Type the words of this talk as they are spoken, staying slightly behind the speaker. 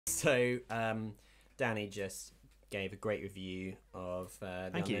So, Danny just gave a great review of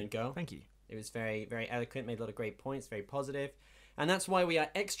The Unknown Girl. Thank you. It was very, very eloquent, made a lot of great points, very positive. And that's why we are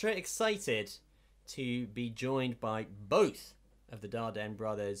extra excited to be joined by both of the Dardenne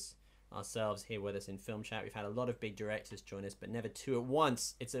brothers ourselves here with us in Film Chat. We've had a lot of big directors join us, but never two at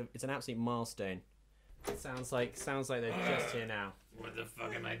once. It's an absolute milestone. It sounds like they're just here now. What the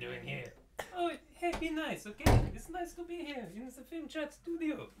fuck am I doing here? Oh, hey, be nice, okay? It's nice to be here in the Film Chat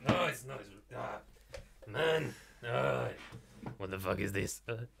studio. No, it's not. Man. What the fuck is this?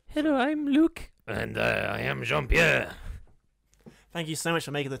 Hello, I'm Luke. And I am Jean-Pierre. Thank you so much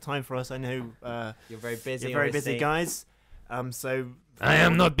for making the time for us. I know you're very busy. You're very busy, guys. So I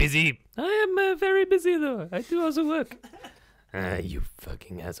am not busy. I am very busy though. I do also work. You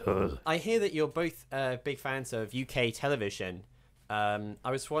fucking asshole. I hear that you're both big fans of UK television. I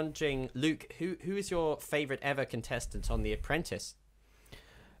was wondering, Luke, who is your favourite ever contestant on The Apprentice?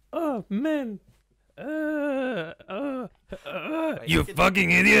 Oh man. You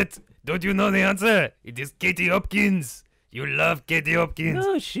fucking idiot! Don't you know the answer? It is Katie Hopkins. You love Katie Hopkins.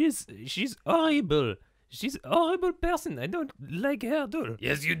 No, she's horrible. She's a horrible person. I don't like her at all.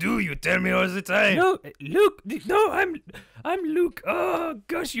 Yes, you do. You tell me all the time. No, Luke. No, I'm Luke. Oh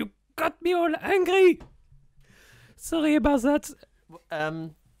gosh, you got me all angry. Sorry about that.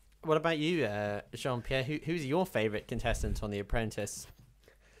 What about you, Jean-Pierre? Who's your favourite contestant on The Apprentice?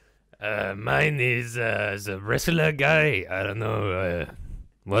 Mine is the wrestler guy. I don't know.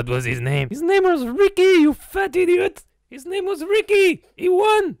 What was his name? His name was Ricky. You fat idiot. His name was Ricky. He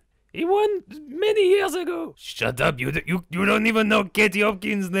won. He won many years ago. Shut up. You don't even know Katie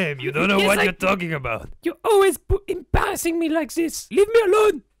Hopkins' name. You don't know yes, what you're talking about. You're always embarrassing me like this. Leave me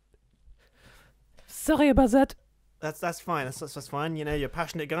alone. Sorry about that. That's fine. That's fine. You know, you're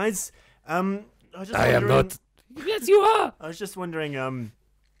passionate guys. I am not. Yes, you are. I was just wondering.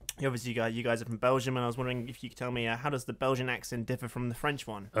 Obviously, you guys are from Belgium, and I was wondering if you could tell me how does the Belgian accent differ from the French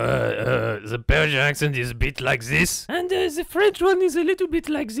one? The Belgian accent is a bit like this, and the French one is a little bit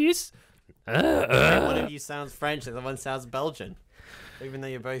like this. One of you sounds French, and the one sounds Belgian, even though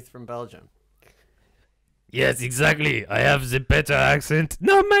you're both from Belgium. Yes, exactly. I have the better accent.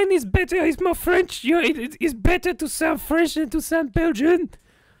 No, mine is better. It's more French. It is better to sound French than to sound Belgian.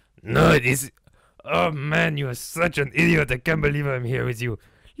 No, it is. Oh man, you are such an idiot. I can't believe I'm here with you.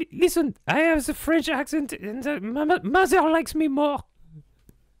 Listen, I have the French accent, and my mother likes me more.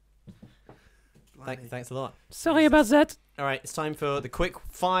 Thanks a lot. Sorry about that. All right, it's time for the quick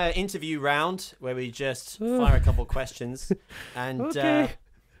fire interview round, where we just fire a couple questions, and okay.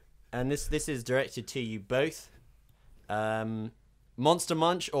 And this is directed to you both. Monster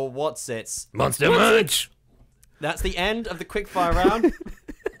Munch or What's It's? Monster Munch. That's the end of the quick fire round.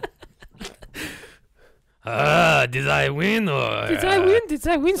 Did I win or? Did I win? Did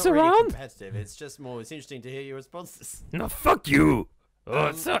I win the really round? Competitive. It's just more. It's interesting to hear your responses. No, fuck you.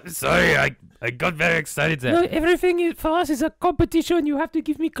 Oh, sorry. I got very excited there. No, everything for us is a competition. You have to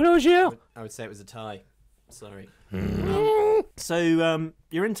give me closure. I would say it was a tie. Sorry. So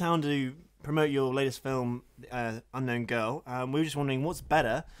you're in town to promote your latest film, Unknown Girl. We were just wondering what's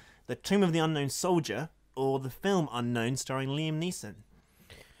better, The Tomb of the Unknown Soldier or the film Unknown starring Liam Neeson?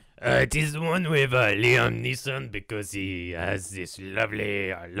 It is the one with Liam Neeson because he has this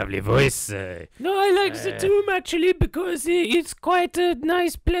lovely voice. No, I like the tomb actually because it's quite a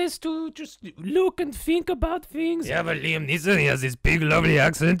nice place to just look and think about things. Yeah, but Liam Neeson, he has this big lovely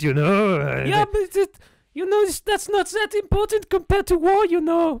accent, you know. Yeah, but that's not that important compared to war, you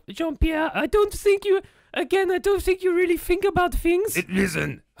know, Jean-Pierre. I don't think you really think about things.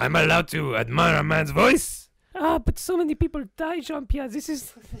 Listen, I'm allowed to admire a man's voice. But so many people die, Jean-Pierre. This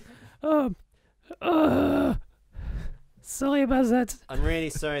is... Sorry about that. I'm really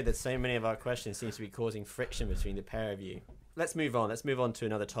sorry that so many of our questions seem to be causing friction between the pair of you. Let's move on. Let's move on to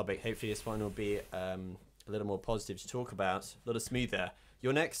another topic. Hopefully this one will be a little more positive to talk about, a little smoother.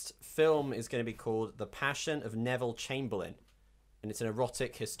 Your next film is going to be called The Passion of Neville Chamberlain, and it's an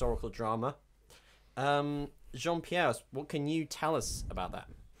erotic historical drama. Jean-Pierre, what can you tell us about that?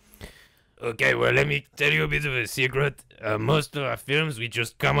 Okay, well, let me tell you a bit of a secret. Most of our films, we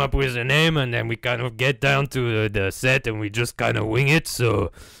just come up with a name and then we kind of get down to the set and we just kind of wing it.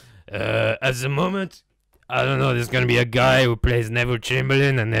 So, at the moment, I don't know, there's going to be a guy who plays Neville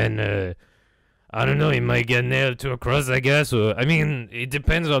Chamberlain and then, I don't know, he might get nailed to a cross, I guess. Or, I mean, it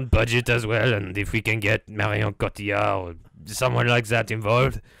depends on budget as well and if we can get Marion Cotillard or someone like that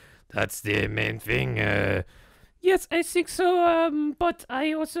involved. That's the main thing. Yes, I think so, but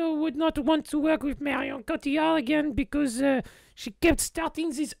I also would not want to work with Marion Cotillard again because She kept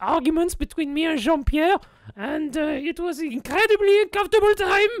starting these arguments between me and Jean-Pierre, and it was an incredibly uncomfortable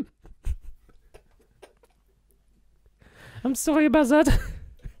time. I'm sorry about that.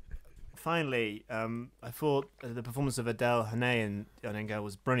 Finally, I thought the performance of Adele Haney in Unknown Girl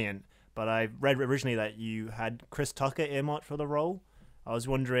was brilliant, but I read originally that you had Chris Tucker earmarked for the role. I was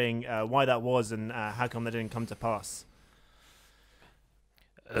wondering why that was and how come that didn't come to pass.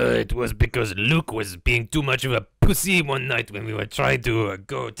 It was because Luke was being too much of a pussy one night when we were trying to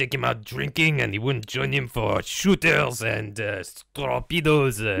go take him out drinking, and he wouldn't join him for shooters and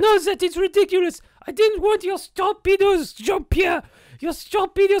torpedoes. No, that is ridiculous. I didn't want your torpedoes, Jean-Pierre. Your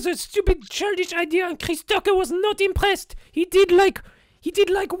torpedoes are a stupid, childish idea, and Chris Tucker was not impressed. He did like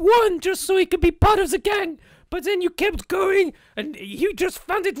one just so he could be part of the gang, but then you kept going, and he just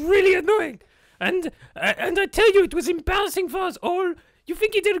found it really annoying. And I tell you, it was embarrassing for us all. You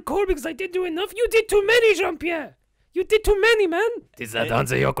think he did a call because I didn't do enough? You did too many, Jean-Pierre. You did too many, man. Does that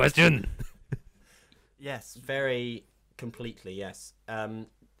answer your question? Yes. Very completely, yes.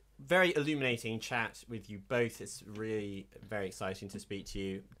 Very illuminating chat with you both. It's really very exciting to speak to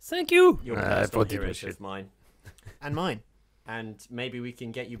you. Thank you. You're personal heroes of mine. And mine. And maybe we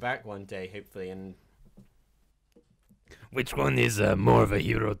can get you back one day, hopefully. And which one is more of a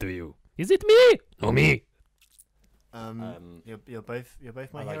hero to you? Is it me or me? You're both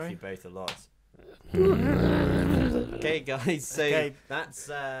my hero. I like you both a lot. Okay, guys. So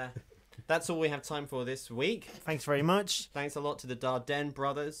that's all we have time for this week. Thanks very much. Thanks a lot to the Dardenne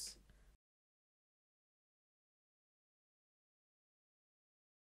brothers.